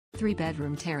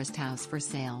3-bedroom terraced house for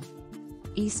sale.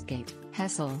 Eastgate,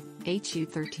 Hessle,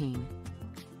 HU13.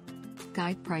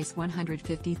 Guide price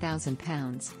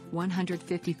 £150,000,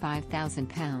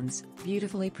 £155,000,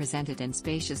 beautifully presented and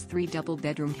spacious 3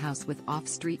 double-bedroom house with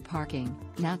off-street parking,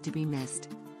 not to be missed.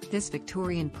 This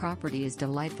Victorian property is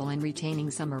delightful and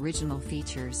retaining some original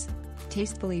features.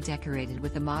 Tastefully decorated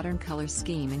with a modern color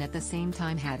scheme and at the same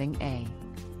time having a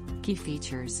key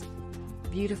features.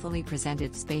 Beautifully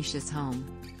presented spacious home.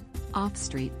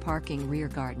 Off-street parking, rear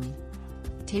garden.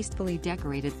 Tastefully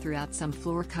decorated throughout, some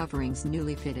floor coverings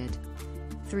newly fitted.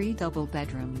 3 double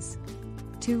bedrooms.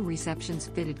 2 receptions,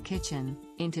 fitted kitchen,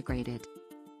 integrated.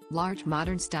 Large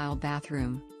modern style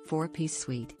bathroom, 4-piece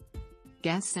suite.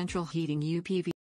 Gas central heating, UPV.